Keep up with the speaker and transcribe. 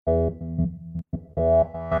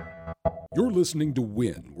You're listening to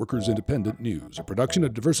WIN, Workers Independent News, a production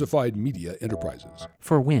of Diversified Media Enterprises.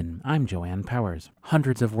 For WIN, I'm Joanne Powers.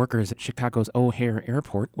 Hundreds of workers at Chicago's O'Hare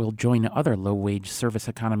Airport will join other low-wage service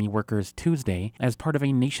economy workers Tuesday as part of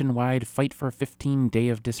a nationwide Fight for 15 day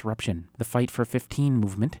of disruption. The Fight for 15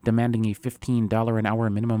 movement, demanding a $15 an hour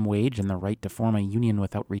minimum wage and the right to form a union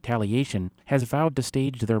without retaliation, has vowed to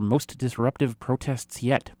stage their most disruptive protests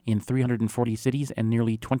yet in 340 cities and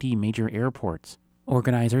nearly 20 major airports.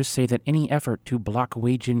 Organizers say that any effort to block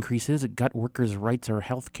wage increases, gut workers' rights or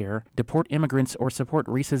health care, deport immigrants, or support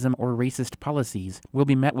racism or racist policies will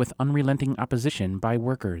be met with unrelenting opposition by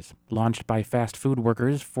workers. Launched by fast food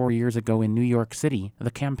workers 4 years ago in New York City,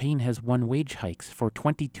 the campaign has won wage hikes for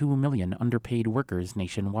 22 million underpaid workers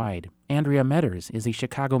nationwide. Andrea Metters is a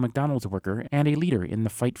Chicago McDonald's worker and a leader in the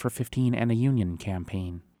Fight for 15 and a Union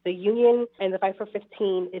campaign. The union and the Fight for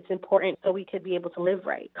 15, it's important so we could be able to live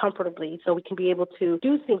right, comfortably, so we can be able to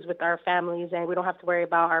do things with our families and we don't have to worry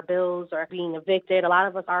about our bills or being evicted. A lot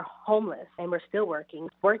of us are homeless and we're still working.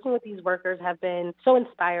 Working with these workers have been so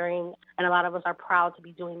inspiring, and a lot of us are proud to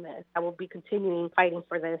be doing this. I will be continuing fighting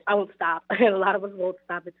for this. I won't stop, and a lot of us won't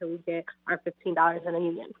stop until we get our $15 in a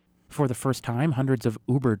union. For the first time, hundreds of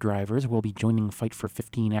Uber drivers will be joining Fight for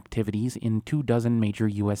 15 activities in 24 major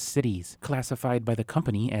U.S. cities. Classified by the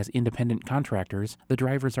company as independent contractors, the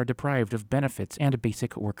drivers are deprived of benefits and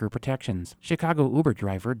basic worker protections. Chicago Uber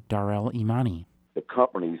driver Darrell Imani. The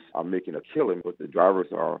companies are making a killing, but the drivers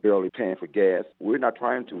are barely paying for gas. We're not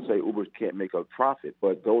trying to say Uber can't make a profit,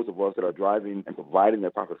 but those of us that are driving and providing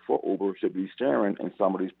their profit for Uber should be sharing in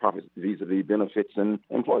some of these profits vis-a-vis benefits and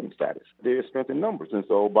employment status. There's strength in numbers, and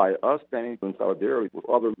so by us standing in solidarity with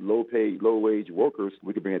other low-paid, low-wage workers,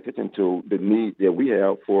 we can bring attention to the need that we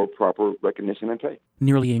have for proper recognition and pay.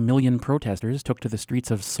 Nearly 1 million protesters took to the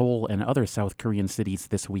streets of Seoul and other South Korean cities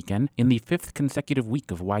this weekend in the 5th consecutive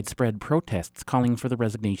week of widespread protests calling for the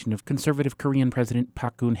resignation of conservative Korean President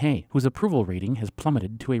Park Geun-hye, whose approval rating has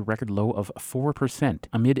plummeted to a record low of 4%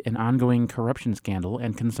 amid an ongoing corruption scandal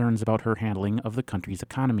and concerns about her handling of the country's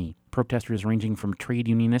economy. Protesters ranging from trade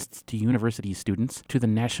unionists to university students to the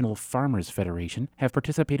National Farmers Federation have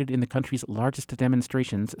participated in the country's largest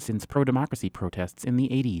demonstrations since pro-democracy protests in the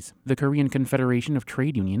 80s. The Korean Confederation of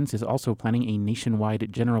Trade Unions is also planning a nationwide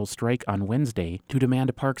general strike on Wednesday to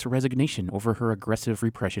demand Park's resignation over her aggressive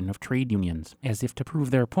repression of trade unions. As if to prove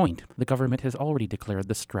their point, the government has already declared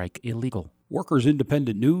the strike illegal. Workers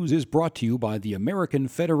Independent News is brought to you by the American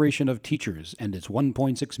Federation of Teachers and its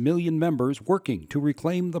 1.6 million members working to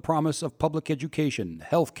reclaim the promise of public education,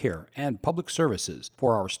 health care, and public services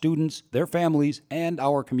for our students, their families, and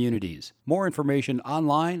our communities. More information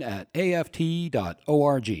online at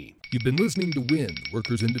aft.org. You've been listening to WIN,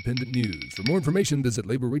 Workers Independent News. For more information, visit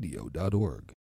laborradio.org.